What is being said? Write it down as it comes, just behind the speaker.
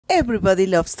Everybody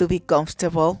loves to be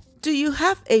comfortable. Do you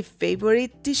have a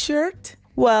favorite t-shirt?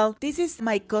 Well, this is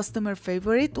my customer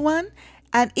favorite one,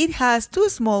 and it has two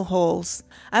small holes.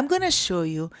 I'm gonna show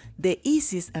you the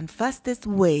easiest and fastest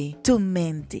way to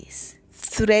mend this.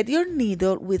 Thread your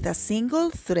needle with a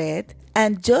single thread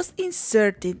and just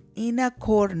insert it in a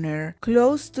corner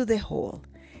close to the hole.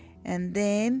 And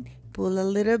then pull a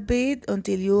little bit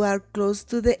until you are close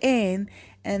to the end,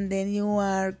 and then you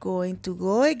are going to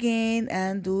go again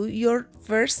and do your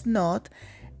first knot,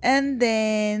 and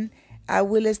then I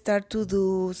will start to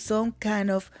do some kind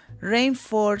of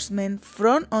reinforcement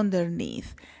from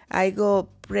underneath. I go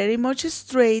pretty much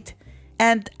straight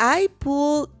and I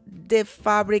pull the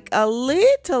fabric a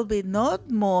little bit, not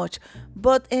much,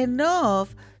 but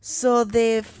enough so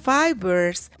the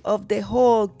fibers of the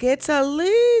hole gets a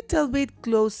little bit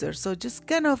closer. So just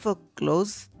kind of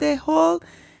close the hole,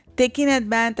 taking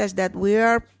advantage that we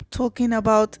are talking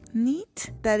about knit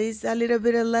that is a little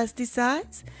bit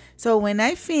elasticized. So when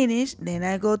I finish, then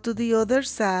I go to the other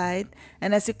side,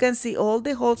 and as you can see, all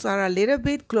the holes are a little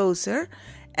bit closer.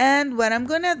 And what I'm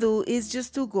gonna do is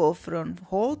just to go from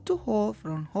hole to hole,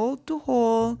 from hole to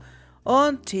hole,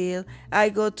 until I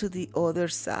go to the other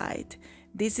side.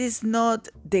 This is not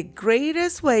the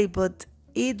greatest way, but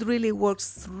it really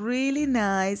works really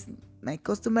nice. My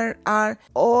customers are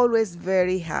always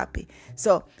very happy.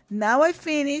 So now I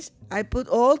finished. I put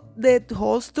all the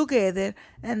holes together,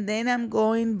 and then I'm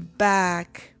going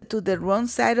back to the wrong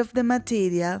side of the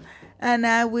material, and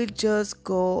I will just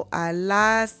go a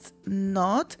last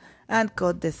knot and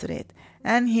cut the thread.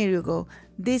 And here you go.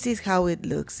 This is how it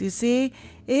looks. You see,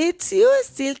 you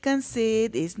still can see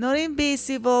it. It's not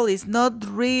invisible. It's not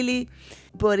really,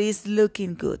 but it's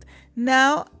looking good.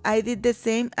 Now I did the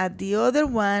same at the other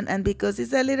one, and because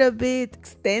it's a little bit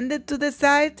extended to the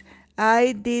side,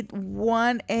 I did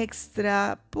one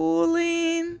extra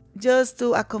pulling just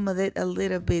to accommodate a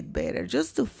little bit better,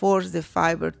 just to force the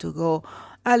fiber to go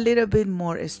a little bit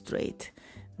more straight.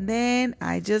 Then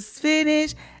I just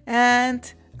finish,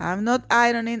 and I'm not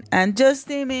ironing and just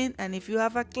steaming, and if you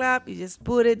have a clamp, you just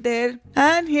put it there.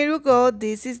 And here you go.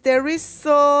 This is the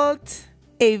result.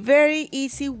 A very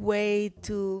easy way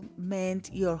to mend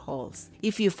your holes.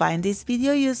 If you find this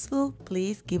video useful,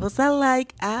 please give us a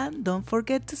like and don't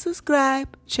forget to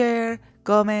subscribe, share,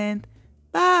 comment.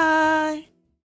 Bye!